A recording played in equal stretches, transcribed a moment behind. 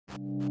Hey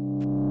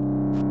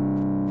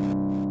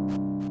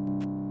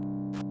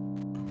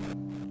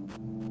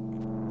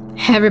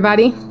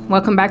everybody,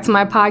 welcome back to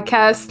my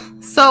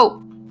podcast.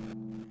 So,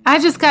 I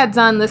just got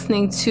done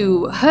listening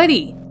to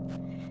Hoodie,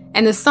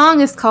 and the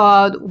song is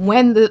called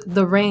When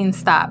the Rain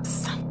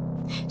Stops.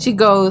 She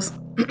goes,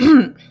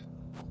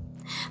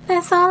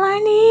 that's all I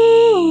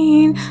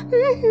need.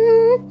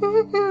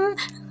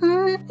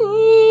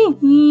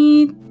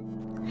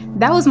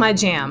 That was my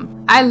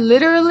jam. I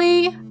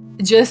literally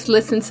just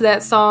listened to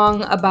that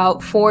song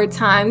about 4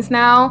 times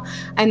now.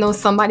 I know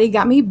somebody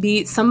got me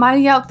beat.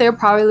 Somebody out there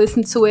probably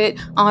listened to it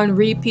on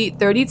repeat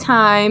 30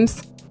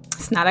 times.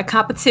 It's not a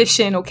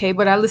competition, okay?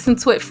 But I listened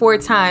to it 4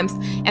 times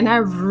and I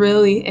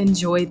really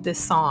enjoyed this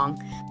song.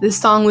 This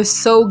song was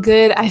so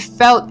good. I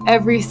felt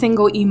every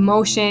single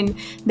emotion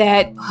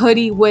that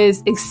Hoodie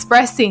was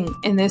expressing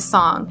in this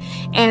song.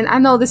 And I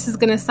know this is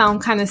going to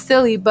sound kind of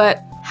silly, but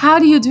how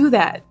do you do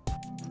that?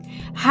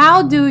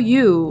 How do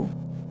you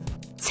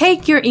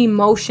take your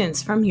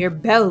emotions from your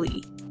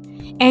belly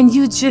and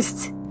you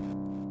just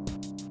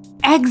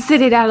exit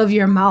it out of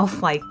your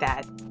mouth like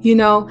that? You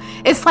know,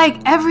 it's like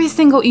every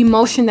single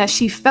emotion that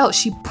she felt,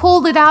 she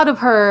pulled it out of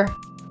her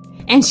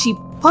and she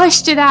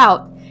pushed it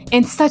out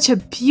in such a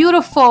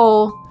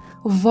beautiful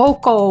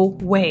vocal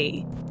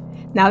way.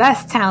 Now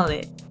that's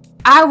talent.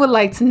 I would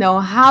like to know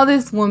how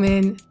this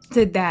woman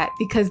did that,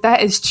 because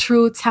that is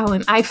true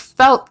talent. I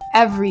felt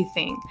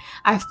everything.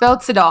 I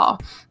felt it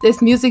all.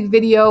 This music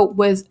video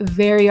was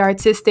very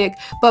artistic.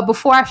 But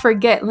before I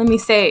forget, let me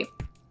say,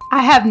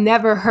 I have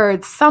never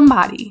heard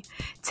somebody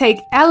take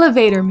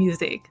elevator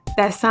music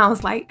that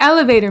sounds like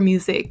elevator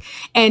music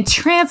and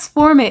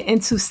transform it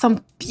into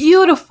some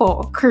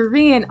beautiful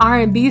Korean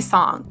R&B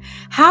song.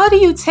 How do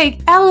you take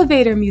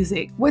elevator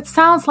music, what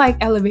sounds like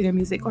elevator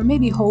music, or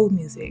maybe hold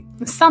music,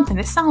 something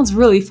that sounds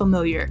really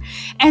familiar,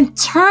 and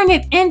turn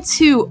it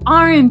into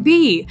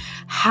R&B?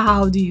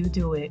 How do you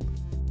do it?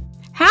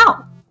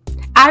 How?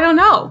 I don't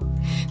know.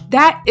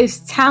 That is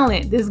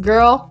talent. This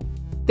girl,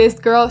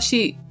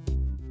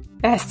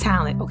 that's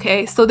talent,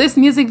 okay? So this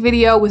music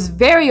video was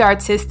very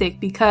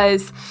artistic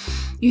because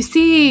you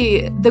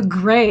see the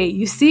gray,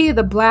 you see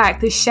the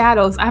black, the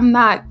shadows. I'm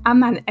not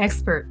an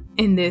expert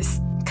in this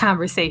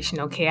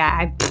conversation, okay?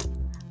 I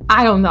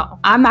don't know.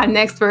 I'm not an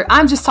expert.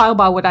 I'm just talking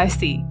about what I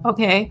see,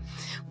 okay?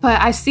 But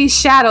I see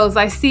shadows,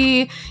 I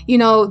see,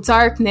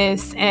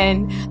 darkness,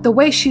 and the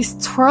way she's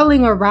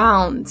twirling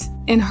around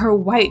in her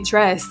white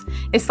dress.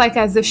 It's like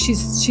as if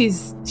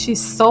she's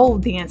soul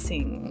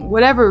dancing,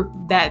 whatever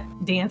that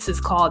dance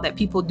is called that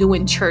people do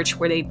in church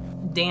where they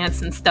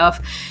dance and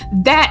stuff.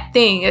 That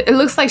thing, it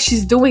looks like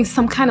she's doing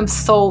some kind of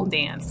soul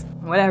dance,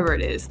 whatever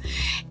it is.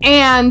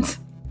 And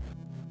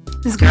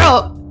this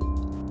girl,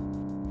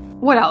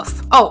 what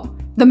else? Oh,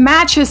 the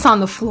mattress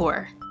on the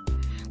floor.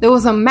 There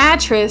was a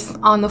mattress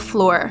on the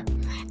floor,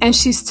 and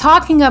she's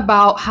talking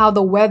about how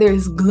the weather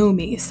is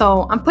gloomy.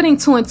 So I'm putting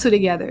 2 and 2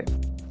 together.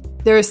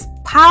 There's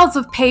piles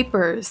of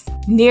papers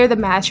near the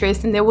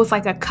mattress, and there was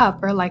like a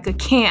cup or like a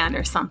can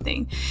or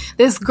something.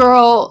 This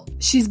girl,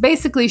 she's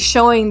basically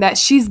showing that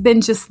she's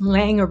been just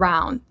laying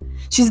around.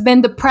 She's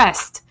been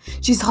depressed.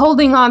 She's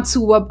holding on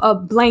to a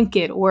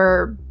blanket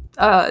or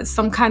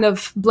some kind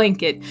of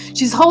blanket.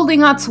 She's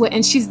holding on to it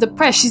and she's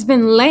depressed. She's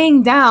been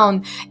laying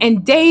down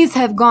and days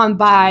have gone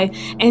by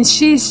and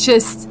she was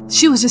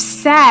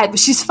just sad. But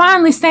she's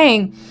finally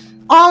saying,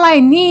 all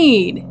I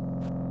need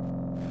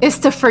is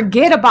to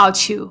forget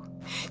about you.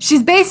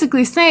 She's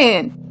basically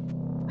saying,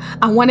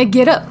 I want to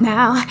get up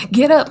now.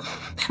 Get up.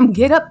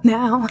 Get up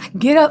now.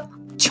 Get up.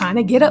 Trying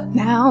to get up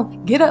now.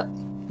 Get up.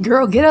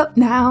 Girl, get up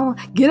now.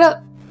 Get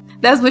up.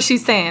 That's what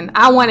she's saying.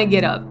 I want to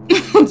get up.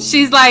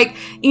 She's like,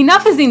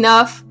 enough is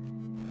enough.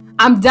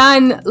 I'm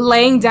done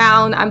laying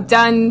down. I'm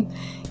done,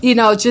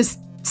 just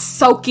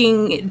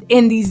soaking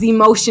in these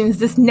emotions,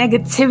 this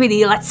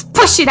negativity. Let's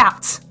push it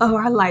out of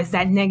our lives,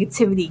 that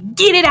negativity.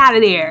 Get it out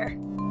of there.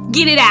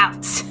 Get it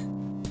out.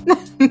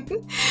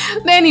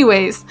 But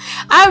anyways,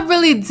 I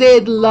really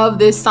did love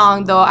this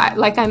song though.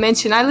 Like I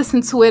mentioned, I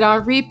listened to it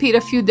on repeat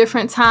a few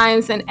different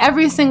times, and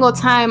every single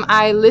time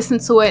I listened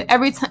to it,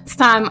 every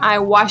time I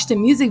watched a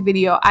music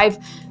video, I've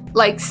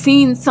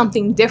seen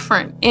something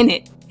different in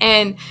it.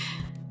 And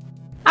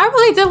I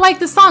really did like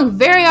the song.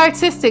 Very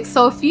artistic.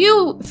 So if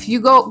you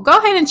go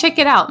ahead and check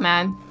it out,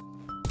 man.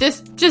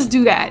 Just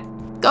do that.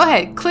 Go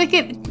ahead, click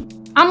it.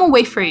 I'm gonna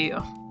wait for you.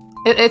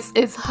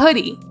 It's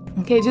Hoodie.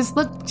 Okay, just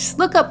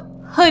look up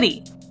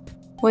Hoodie.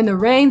 When the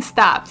rain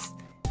stops,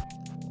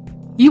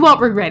 you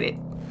won't regret it.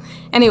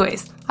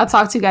 Anyways, I'll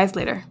talk to you guys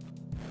later.